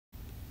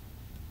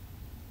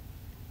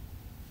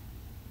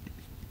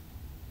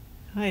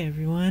Hi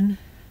everyone,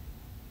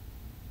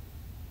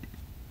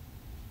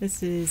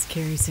 this is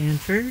Carrie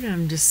Sanford.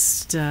 I'm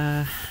just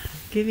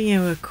giving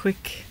you a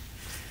quick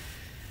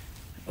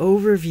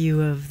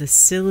overview of the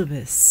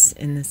syllabus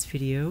in this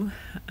video.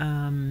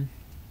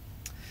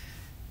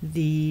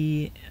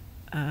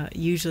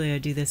 Usually I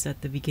do this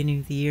at the beginning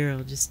of the year.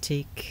 I'll just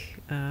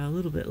take a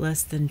little bit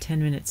less than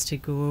 10 minutes to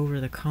go over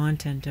the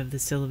content of the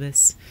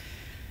syllabus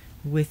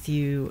with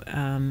you.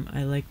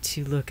 I like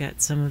to look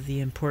at some of the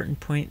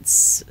important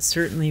points.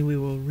 Certainly we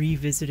will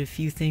revisit a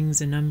few things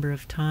a number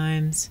of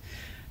times,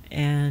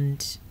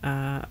 and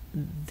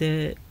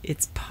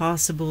it's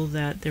possible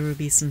that there will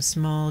be some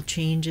small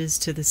changes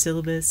to the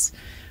syllabus,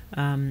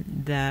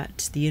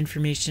 that the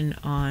information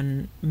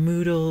on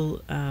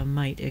Moodle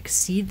might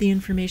exceed the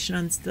information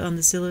on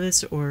the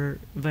syllabus, or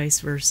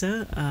vice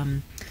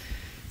versa.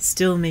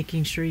 Still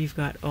making sure you've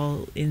got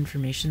all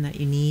information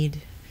that you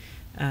need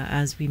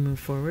as we move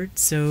forward.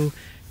 So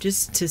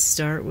just to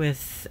start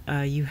with,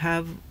 you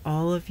have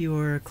all of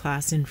your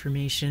class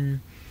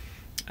information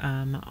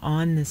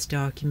on this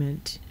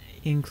document,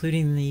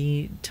 including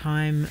the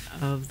time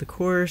of the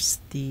course.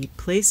 The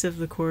place of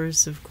the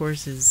course, of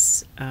course,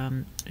 is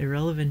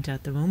irrelevant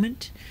at the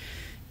moment.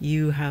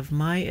 You have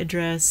my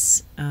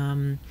address.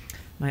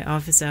 My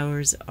office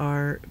hours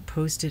are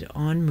posted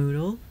on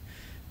Moodle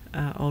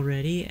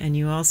already, and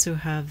you also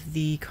have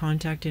the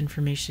contact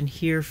information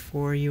here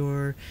for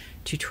your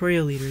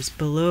tutorial leaders.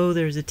 Below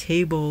there's a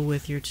table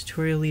with your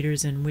tutorial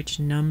leaders and which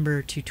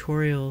number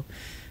tutorial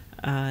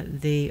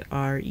they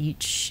are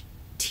each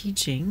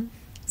teaching,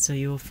 so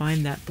you will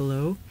find that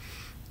below.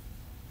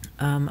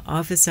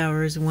 Office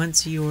hours,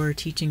 once your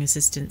teaching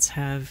assistants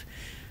have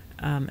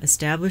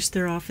established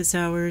their office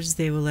hours,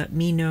 they will let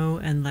me know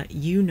and let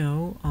you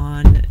know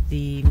on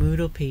the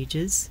Moodle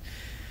pages.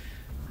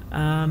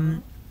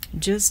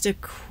 Just a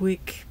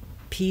quick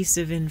piece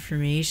of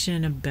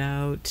information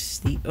about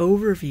the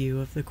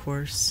overview of the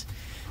course.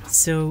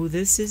 So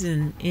this is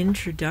an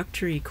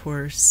introductory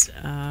course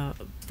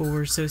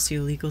for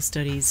socio-legal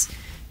studies,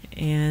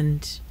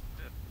 and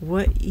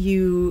what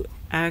you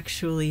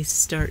actually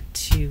start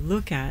to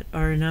look at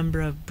are a number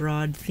of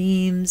broad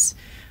themes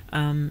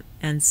and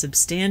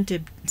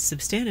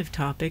substantive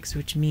topics,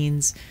 which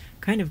means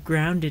kind of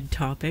grounded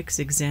topics,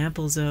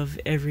 examples of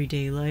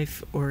everyday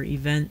life or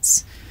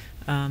events,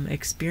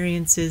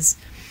 experiences,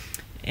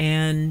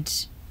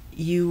 and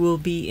you will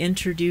be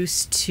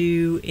introduced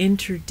to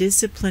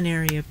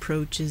interdisciplinary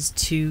approaches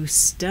to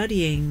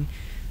studying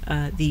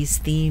these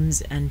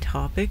themes and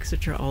topics,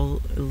 which are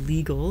all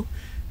legal,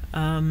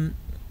 from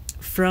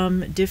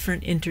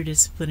different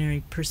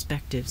interdisciplinary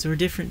perspectives or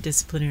different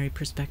disciplinary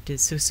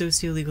perspectives. So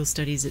socio-legal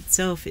studies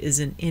itself is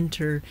an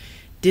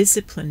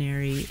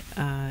interdisciplinary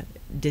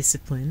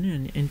discipline,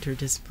 an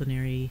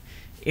interdisciplinary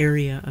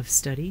area of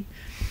study.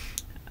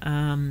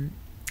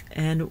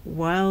 And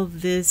while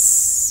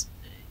this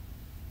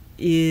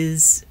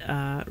is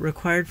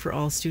required for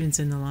all students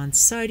in the Law and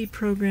Society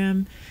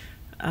program,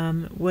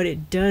 what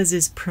it does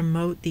is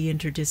promote the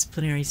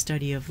interdisciplinary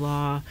study of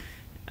law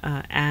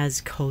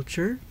as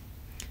culture.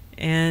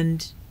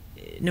 And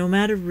no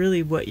matter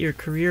really what your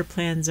career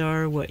plans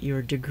are, what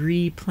your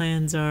degree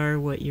plans are,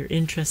 what your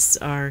interests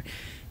are,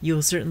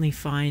 you'll certainly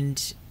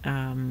find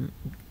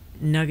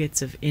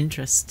nuggets of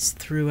interest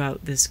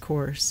throughout this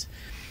course.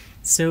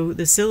 So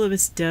the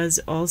syllabus does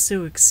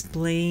also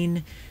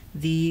explain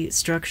the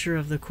structure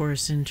of the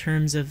course in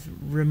terms of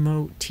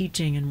remote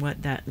teaching and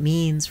what that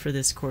means for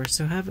this course.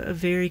 So have a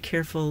very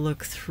careful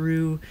look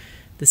through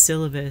the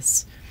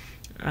syllabus,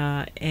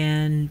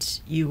 and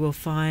you will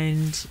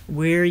find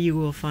where you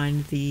will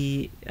find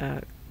the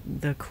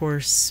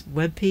course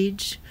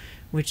webpage,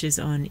 which is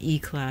on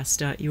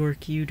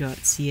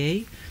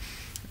eclass.yorku.ca.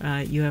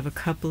 You have a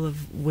couple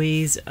of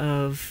ways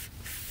of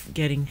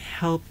getting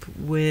help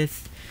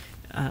with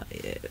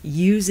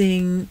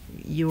using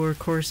your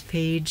course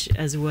page,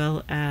 as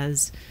well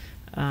as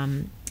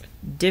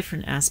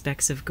different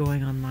aspects of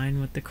going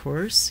online with the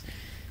course.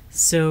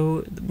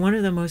 So one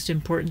of the most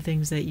important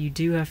things that you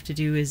do have to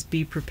do is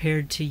be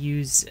prepared to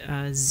use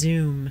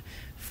Zoom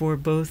for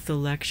both the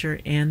lecture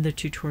and the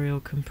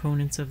tutorial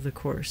components of the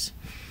course.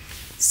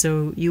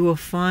 So you will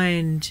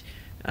find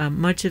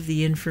much of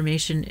the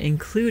information,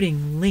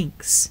 including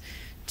links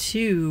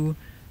to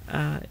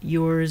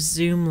your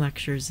Zoom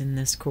lectures in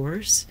this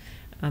course.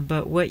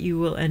 But what you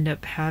will end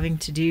up having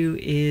to do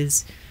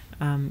is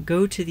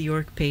go to the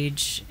York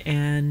page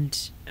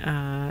and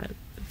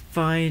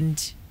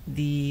find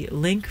the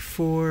link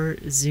for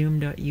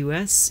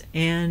zoom.us,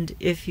 and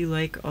if you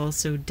like,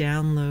 also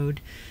download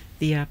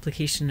the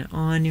application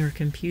on your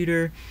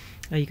computer.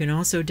 You can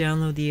also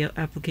download the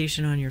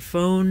application on your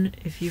phone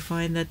if you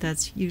find that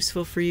that's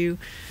useful for you.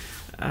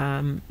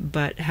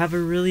 But have a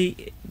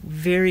really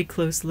very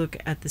close look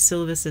at the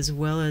syllabus as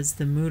well as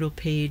the Moodle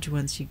page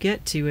once you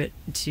get to it,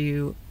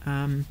 to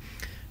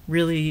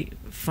really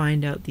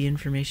find out the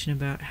information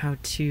about how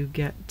to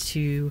get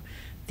to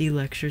the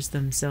lectures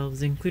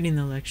themselves, including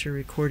the lecture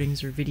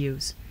recordings or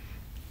videos.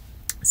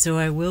 So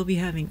I will be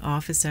having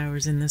office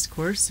hours in this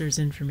course. There's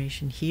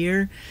information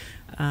here.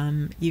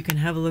 You can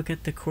have a look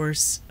at the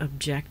course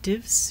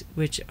objectives,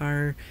 which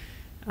are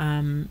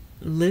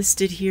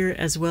listed here,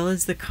 as well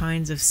as the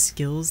kinds of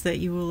skills that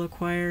you will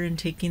acquire in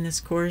taking this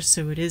course.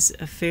 So it is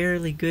a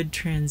fairly good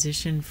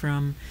transition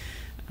from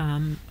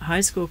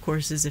high school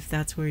courses, if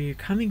that's where you're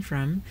coming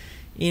from,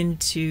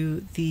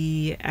 into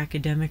the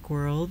academic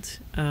world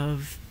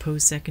of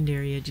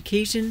post-secondary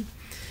education.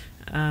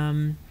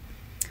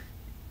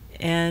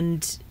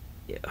 And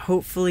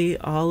hopefully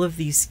all of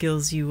these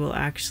skills you will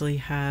actually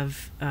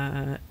have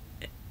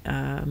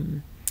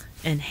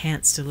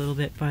enhanced a little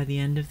bit by the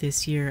end of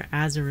this year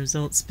as a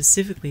result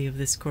specifically of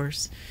this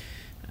course.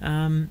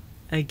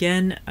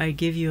 Again, I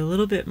give you a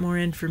little bit more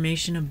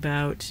information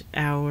about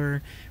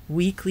our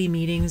weekly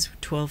meetings,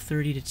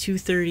 12:30 to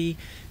 2:30.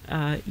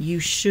 You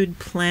should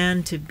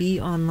plan to be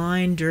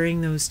online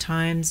during those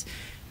times,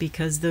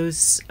 because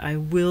those I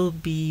will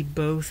be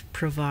both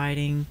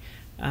providing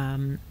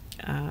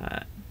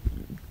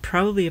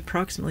probably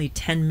approximately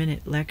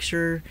 10-minute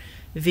lecture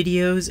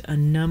videos, a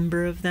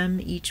number of them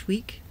each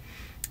week.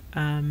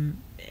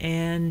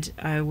 And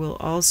I will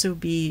also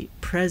be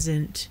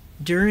present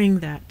during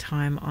that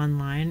time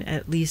online,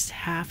 at least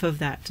half of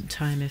that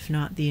time, if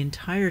not the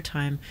entire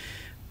time,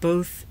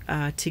 both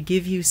to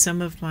give you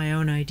some of my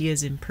own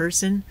ideas in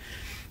person,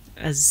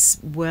 as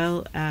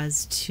well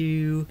as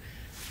to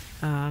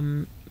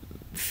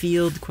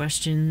field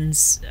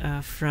questions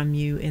from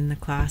you in the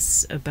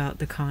class about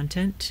the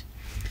content.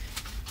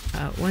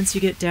 Once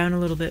you get down a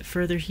little bit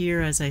further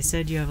here, as I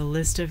said, you have a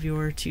list of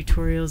your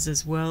tutorials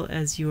as well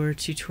as your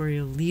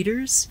tutorial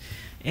leaders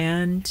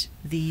and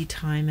the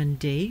time and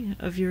day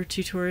of your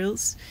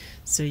tutorials.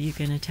 So you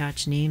can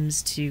attach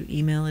names to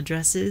email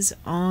addresses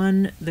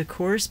on the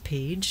course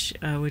page,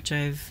 which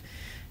I've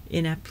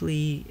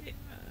ineptly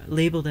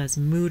labeled as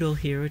Moodle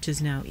here, which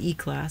is now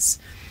eClass.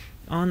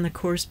 On the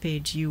course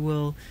page you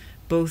will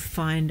both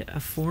find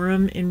a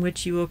forum in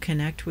which you will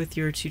connect with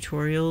your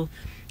tutorial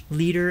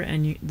leader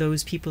and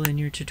those people in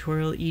your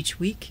tutorial each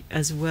week,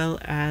 as well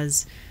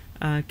as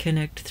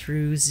connect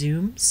through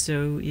Zoom.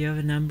 So you have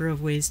a number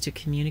of ways to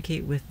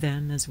communicate with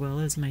them as well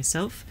as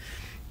myself.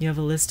 You have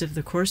a list of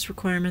the course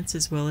requirements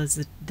as well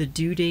as the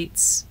due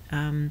dates,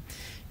 and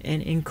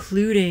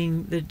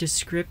including the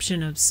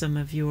description of some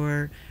of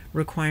your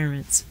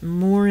requirements.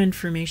 More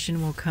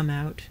information will come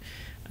out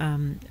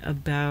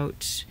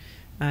about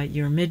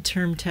your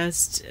midterm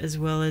test as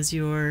well as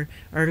your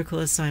article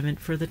assignment.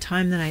 For the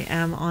time that I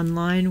am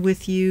online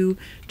with you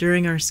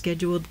during our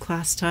scheduled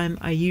class time,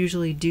 I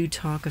usually do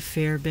talk a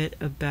fair bit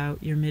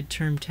about your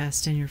midterm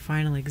test and your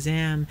final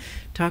exam,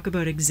 talk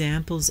about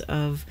examples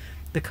of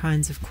the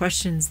kinds of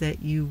questions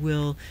that you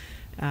will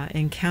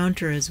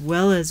encounter, as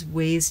well as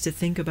ways to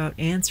think about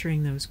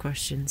answering those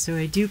questions. So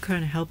I do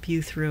kind of help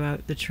you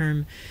throughout the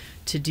term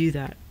to do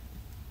that.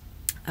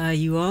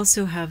 You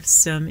also have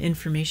some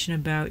information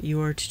about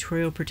your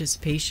tutorial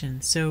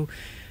participation. So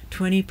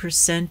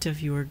 20%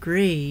 of your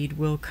grade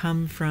will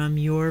come from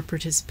your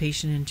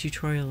participation in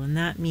tutorial, and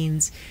that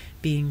means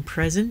being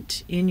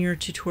present in your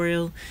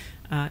tutorial,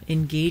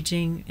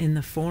 engaging in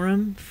the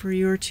forum for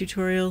your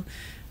tutorial,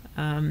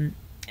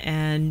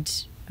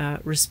 and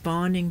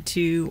responding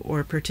to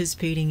or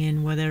participating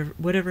in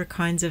whatever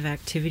kinds of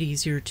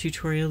activities your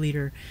tutorial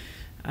leader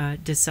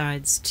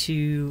decides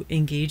to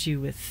engage you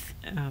with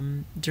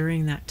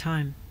during that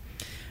time.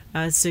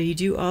 So you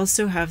do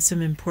also have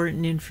some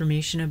important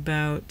information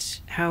about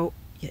how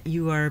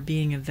you are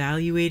being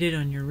evaluated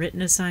on your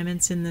written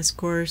assignments in this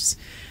course,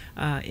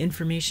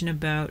 information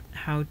about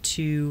how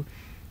to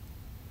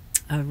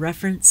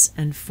reference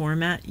and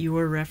format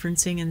your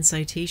referencing and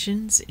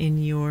citations in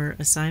your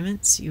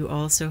assignments. You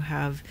also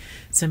have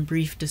some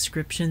brief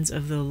descriptions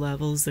of the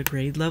levels, the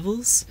grade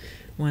levels,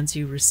 once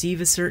you receive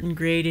a certain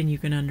grade, and you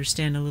can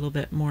understand a little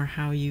bit more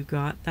how you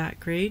got that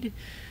grade.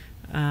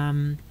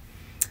 And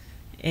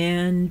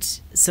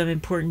some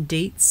important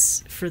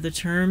dates for the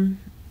term.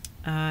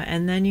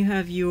 And then you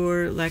have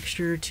your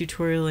lecture,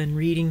 tutorial, and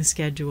reading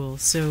schedule.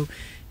 So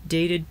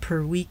dated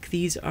per week,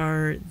 these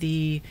are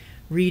the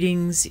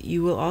readings.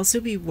 You will also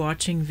be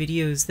watching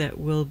videos that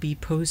will be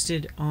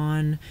posted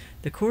on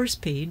the course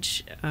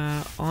page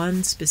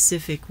on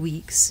specific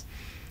weeks,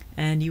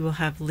 and you will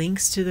have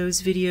links to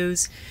those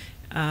videos.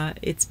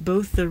 It's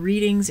both the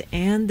readings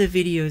and the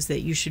videos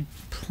that you should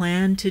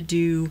plan to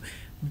do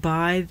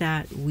by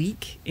that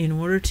week in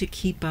order to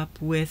keep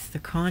up with the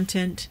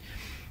content,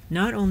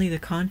 not only the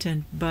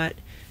content, but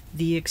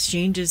the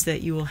exchanges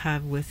that you will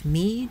have with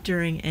me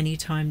during any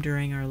time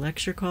during our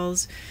lecture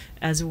calls,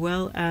 as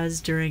well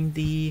as during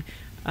the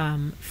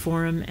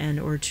forum and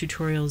or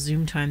tutorial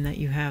Zoom time that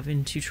you have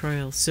in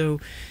tutorial.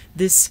 So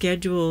this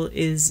schedule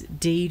is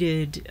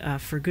dated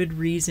for good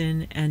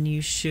reason, and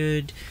you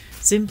should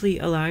simply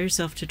allow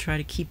yourself to try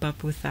to keep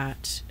up with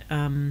that.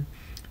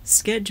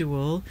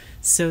 schedule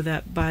so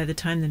that by the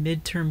time the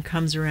midterm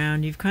comes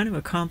around, you've kind of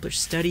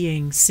accomplished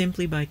studying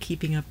simply by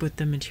keeping up with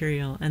the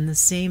material. And the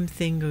same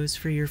thing goes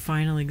for your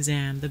final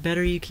exam. The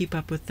better you keep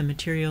up with the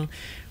material,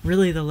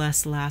 really the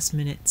less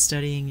last-minute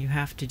studying you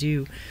have to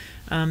do.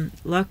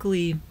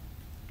 Luckily,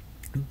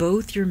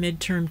 both your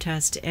midterm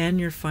test and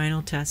your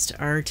final test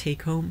are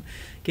take-home.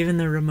 Given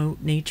the remote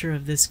nature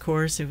of this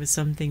course, it was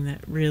something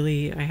that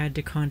really I had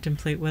to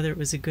contemplate whether it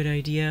was a good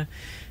idea,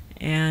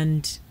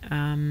 and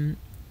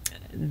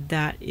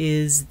that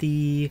is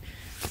the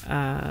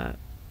kind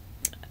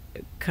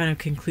of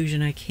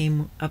conclusion I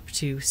came up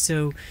to.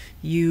 So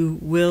you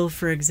will,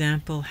 for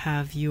example,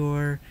 have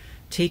your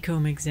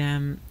take-home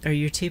exam or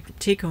your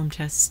take-home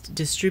test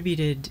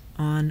distributed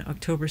on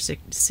October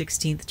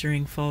 16th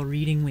during fall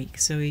reading week.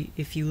 So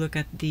if you look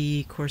at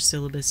the course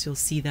syllabus, you'll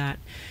see that.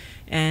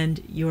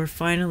 And your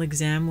final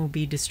exam will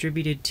be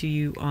distributed to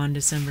you on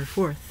December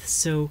 4th.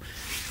 So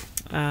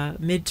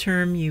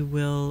midterm, you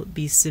will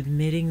be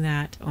submitting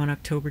that on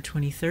October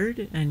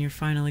 23rd, and your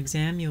final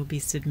exam, you'll be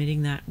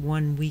submitting that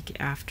 1 week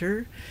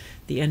after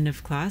the end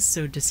of class,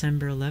 so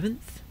December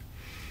 11th.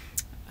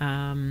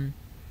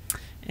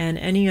 And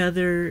any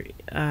other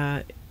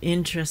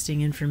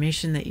interesting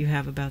information that you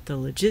have about the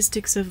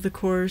logistics of the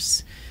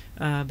course,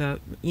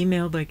 about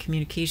email by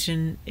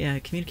communication,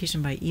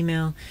 communication by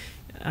email,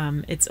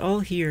 it's all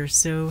here.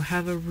 So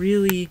have a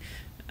really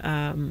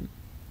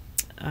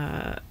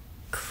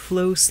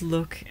close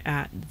look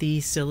at the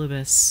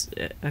syllabus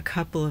a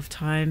couple of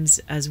times,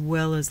 as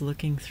well as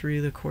looking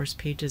through the course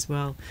page as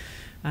well.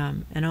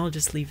 And I'll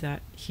just leave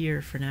that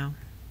here for now.